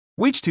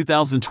Which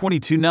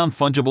 2022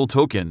 non-fungible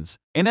tokens,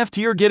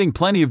 NFT, are getting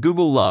plenty of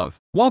Google love?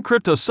 While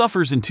crypto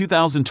suffers in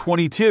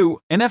 2022,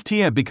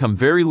 NFT have become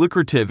very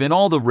lucrative and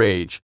all the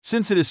rage.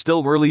 Since it is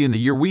still early in the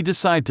year, we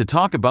decide to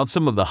talk about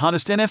some of the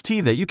hottest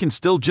NFT that you can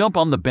still jump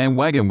on the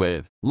bandwagon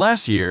with.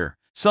 Last year,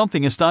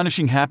 something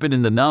astonishing happened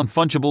in the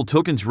non-fungible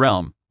tokens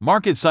realm.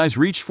 Market size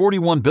reached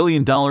 $41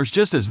 billion,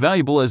 just as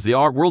valuable as the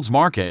art world's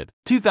market.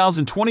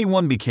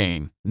 2021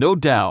 became, no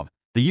doubt,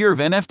 the year of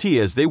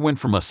NFT, as they went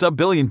from a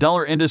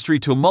sub-billion-dollar industry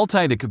to a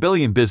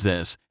multi-billion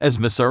business, as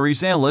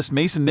Messari's analyst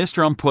Mason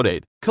Nistrom put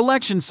it.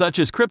 Collections such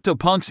as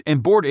CryptoPunks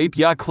and Bored Ape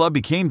Yacht Club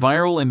became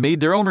viral and made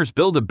their owners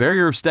build a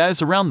barrier of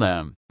status around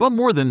them. But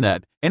more than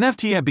that,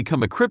 NFT have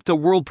become a crypto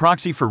world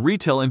proxy for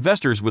retail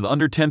investors, with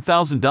under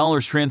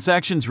 $10,000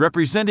 transactions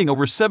representing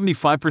over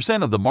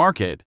 75% of the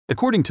market.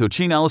 According to a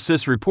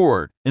Chainalysis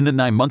report, in the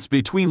 9 months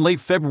between late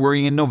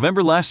February and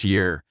November last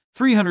year,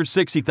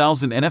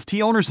 360,000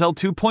 NFT owners held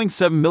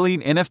 2.7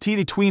 million NFT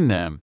between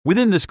them.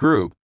 Within this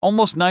group,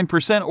 almost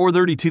 9% or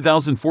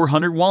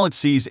 32,400 wallets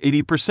seized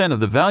 80%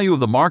 of the value of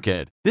the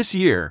market. This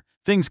year,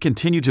 things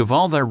continue to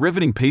evolve at a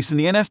riveting pace in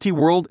the NFT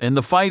world, and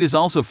the fight is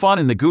also fought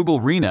in the Google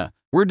arena,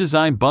 where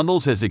Design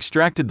Bundles has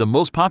extracted the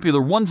most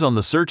popular ones on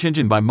the search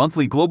engine by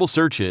monthly global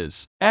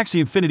searches.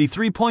 Axie Infinity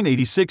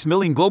 3.86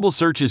 million global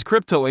searches.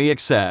 Crypto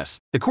AXS.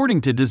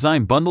 According to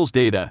Design Bundles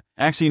data,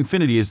 Axie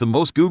Infinity is the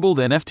most Googled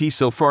NFT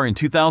so far in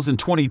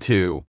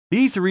 2022.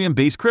 The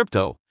Ethereum-based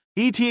crypto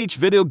ETH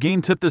video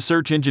game took the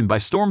search engine by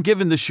storm,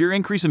 given the sheer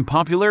increase in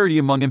popularity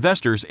among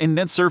investors and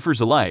net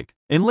surfers alike.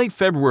 In late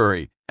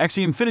February,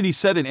 Axie Infinity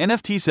set an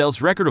NFT sales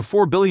record of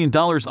 $4 billion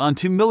on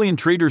 2 million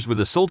traders, with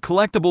a sold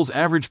collectibles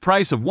average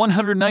price of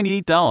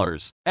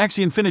 $198.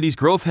 Axie Infinity's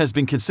growth has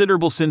been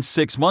considerable. Since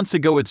 6 months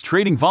ago, its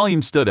trading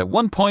volume stood at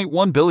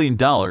 $1.1 billion.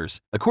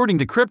 According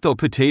to Crypto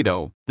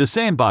Potato, the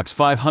Sandbox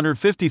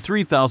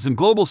 553,000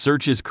 global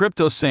searches.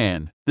 Crypto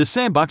Sand. The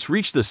Sandbox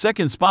reached the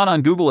second spot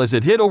on Google as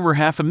it hit over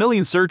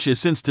 500,000 searches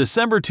since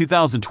December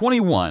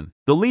 2021.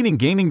 The leading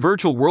gaming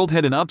virtual world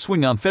had an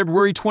upswing on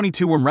February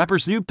 22 when rapper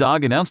Snoop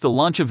Dogg announced the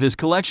launch of his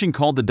collection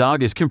called The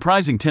Dog, is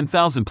comprising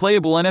 10,000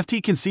 playable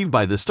NFT conceived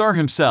by the star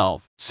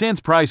himself. Sand's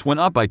price went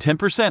up by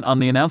 10% on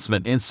the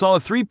announcement and saw a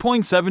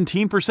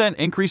 3.17%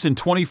 increase in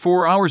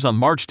 24 hours on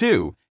March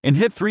 2 and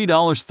hit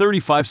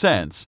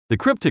 $3.35. The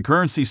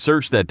cryptocurrency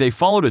surge that day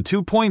followed a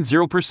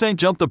 2.0%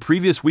 jump the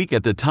previous week.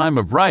 At the time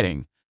of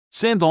writing,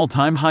 Sand's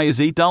all-time high is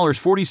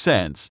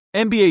 $8.40.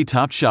 NBA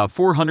Top Shot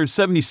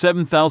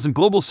 477,000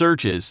 global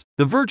searches.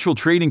 The virtual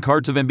trading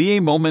cards of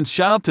NBA Moments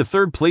shot up to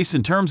third place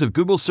in terms of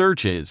Google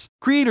searches.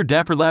 Creator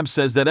Dapper Labs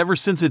says that ever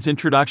since its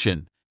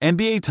introduction,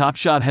 NBA Top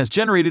Shot has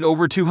generated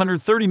over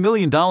 $230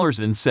 million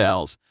in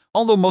sales,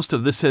 although most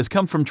of this has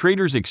come from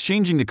traders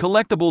exchanging the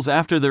collectibles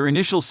after their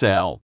initial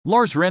sale.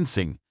 Lars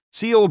Rensing,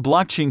 CEO of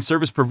blockchain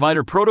service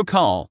provider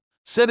Protocol,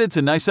 said it's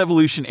a nice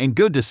evolution and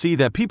good to see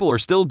that people are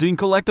still doing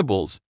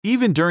collectibles,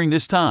 even during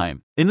this time.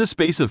 In the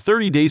space of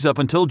 30 days up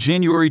until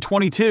January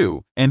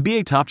 22,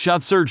 NBA Top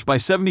Shot surged by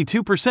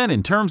 72%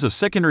 in terms of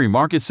secondary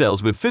market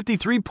sales, with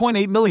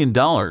 $53.8 million.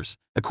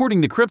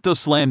 According to Crypto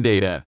Slam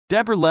data,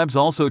 Dapper Labs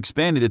also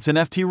expanded its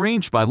NFT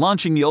range by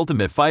launching the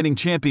Ultimate Fighting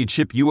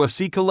Championship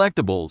UFC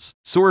collectibles.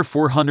 Sora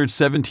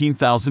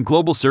 417,000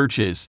 global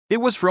searches. It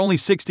was for only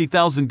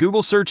 60,000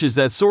 Google searches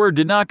that Sora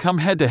did not come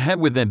head-to-head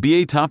with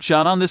NBA Top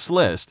Shot on this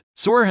list.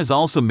 Sora has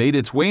also made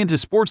its way into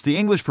sports. The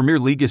English Premier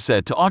League is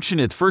set to auction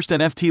its first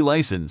NFT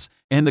license,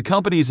 and the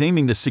company is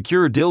aiming to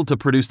secure a deal to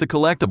produce the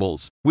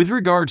collectibles. With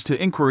regards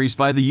to inquiries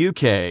by the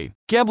UK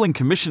Gambling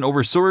Commission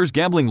over Sora's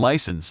gambling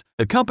license,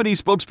 a company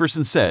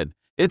spokesperson said,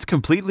 "It's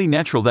completely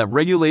natural that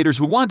regulators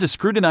will want to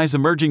scrutinize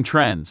emerging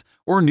trends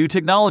or new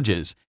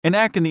technologies and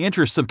act in the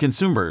interests of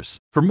consumers."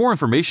 For more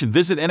information,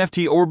 visit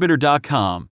nftorbiter.com.